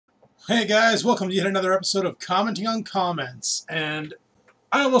Hey guys, welcome to yet another episode of Commenting on Comments. And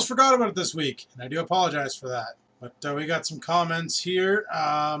I almost forgot about it this week, and I do apologize for that. But we got some comments here.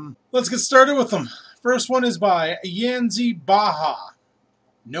 Let's get started with them. First one is by Yanzi Baha.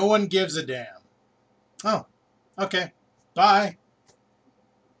 No one gives a damn. Oh, okay. Bye.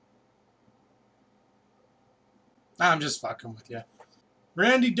 I'm just fucking with you.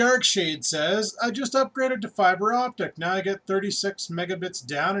 Randy Darkshade says, I just upgraded to fiber optic. Now I get 36 megabits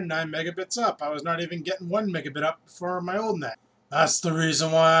down and 9 megabits up. I was not even getting 1 megabit up before my old net. That's the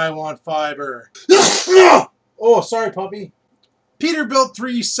reason why I want fiber. Oh, sorry, puppy.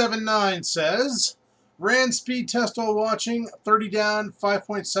 Peterbuilt379 says, ran speed test while watching, 30 down,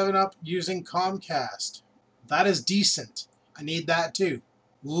 5.7 up using Comcast. That is decent. I need that too.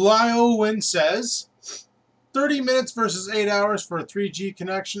 Liowin says, 30 minutes versus 8 hours for a 3G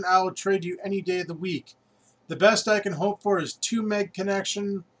connection. I will trade you any day of the week. The best I can hope for is 2 meg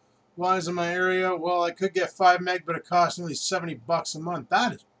connection. Wise in my area. Well, I could get 5 meg, but it costs nearly $70 a month.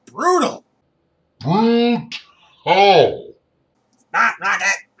 That is brutal. Brutal. Not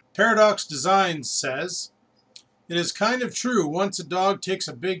rocket. Paradox Designs says, it is kind of true. Once a dog takes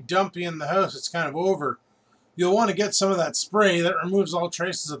a big dumpy in the house, it's kind of over. You'll want to get some of that spray that removes all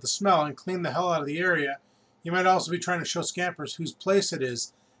traces of the smell and clean the hell out of the area. You might also be trying to show scampers whose place it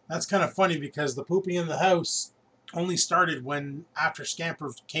is. That's kind of funny because the pooping in the house only started after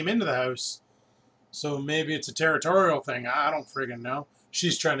Scamper came into the house. So maybe it's a territorial thing. I don't friggin' know.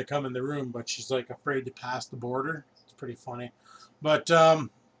 She's trying to come in the room, but she's like afraid to pass the border. It's pretty funny. But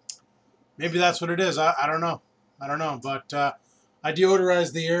maybe that's what it is. I don't know. I don't know. But I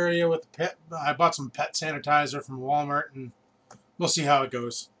deodorized the area with the pet. I bought some pet sanitizer from Walmart, and we'll see how it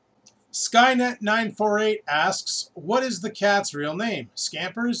goes. Skynet948 asks, what is the cat's real name?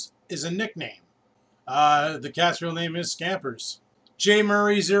 Scampers is a nickname. The cat's real name is Scampers.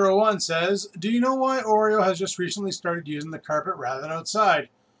 JMurray01 says, do you know why Oreo has just recently started using the carpet rather than outside?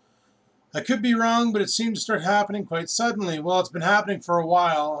 I could be wrong, but it seemed to start happening quite suddenly. Well, it's been happening for a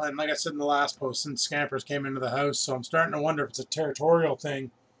while, and like I said in the last post, since Scampers came into the house, so I'm starting to wonder if it's a territorial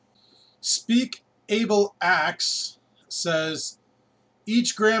thing. Speak Able Axe says,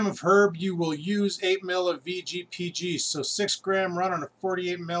 each gram of herb you will use 8 mil of VGPG, so 6 gram run on a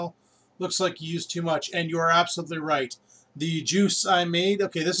 48 mil looks like you used too much, and you are absolutely right. The juice I made,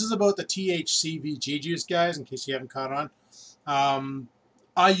 okay, this is about the THC VG juice, guys, in case you haven't caught on.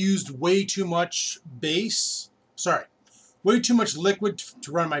 I used way too much way too much liquid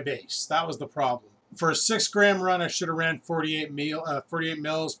to run my base. That was the problem. For a 6 gram run, I should have ran 48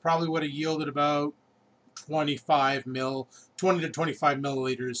 mils, probably would have yielded about 20 to 25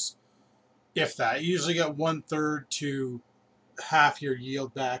 milliliters, if that. You usually get 1/3 to half your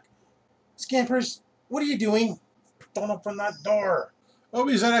yield back. Scampers, what are you doing? Don't open that door.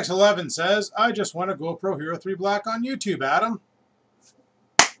 OBZX11 says, I just want a GoPro Hero 3 Black on YouTube, Adam.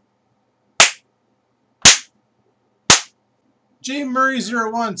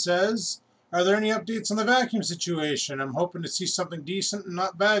 JMurray01 says, are there any updates on the vacuum situation? I'm hoping to see something decent and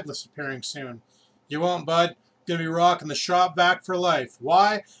not bagless appearing soon. You won't, bud. Gonna be rocking the shop vac for life.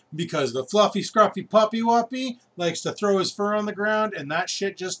 Why? Because the fluffy, scruffy puppy wuppy likes to throw his fur on the ground, and that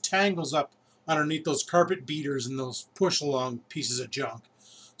shit just tangles up underneath those carpet beaters and those push-along pieces of junk.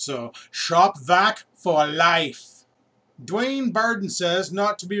 So, shop vac for life. Dwayne Barden says,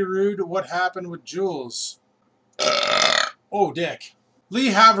 not to be rude, what happened with Jules? Oh, dick. Lee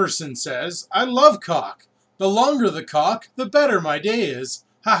Haverson says, I love CoC. The longer the CoC, the better my day is.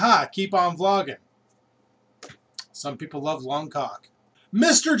 Haha, keep on vlogging. Some people love long CoC.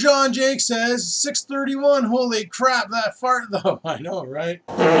 Mr. John Jake says, 6:31, holy crap, that fart though. I know, right?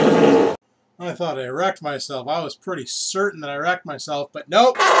 I thought I wrecked myself. I was pretty certain that I wrecked myself, but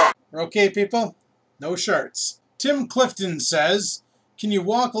nope. We're okay, people. No sharts. Tim Clifton says, can you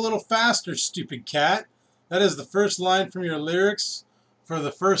walk a little faster, stupid cat? That is the first line from your lyrics for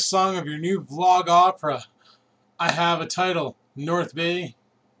the first song of your new vlog opera. I have a title, North Bay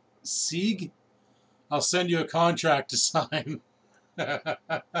Sieg. I'll send you a contract to sign.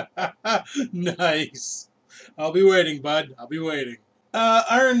 Nice. I'll be waiting, bud. I'll be waiting.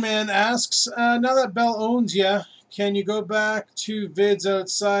 Iron Man asks, now that Bell owns ya, can you go back to vids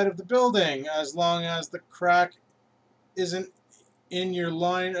outside of the building as long as the crack isn't in your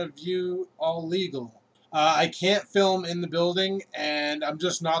line of view all legal? I can't film in the building, and I'm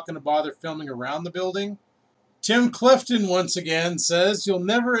just not going to bother filming around the building. Tim Clifton once again says, you'll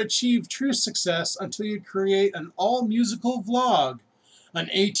never achieve true success until you create an all-musical vlog, an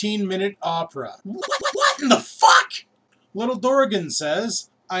 18-minute opera. What in the fuck? Little Dorgan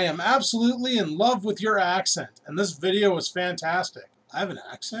says, I am absolutely in love with your accent, and this video was fantastic. I have an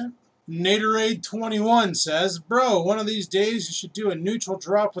accent? Naderade21 says, bro, one of these days you should do a neutral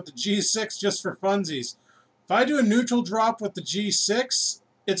drop with the G6 just for funsies. If I do a neutral drop with the G6,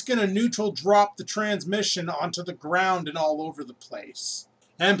 it's going to neutral drop the transmission onto the ground and all over the place.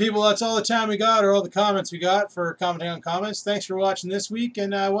 And people, that's all the time we got, or all the comments we got for commenting on comments. Thanks for watching this week,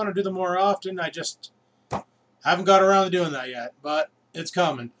 and I want to do them more often. I just haven't got around to doing that yet, but it's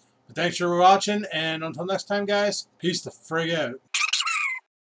coming. But thanks for watching, and until next time, guys, peace the frig out.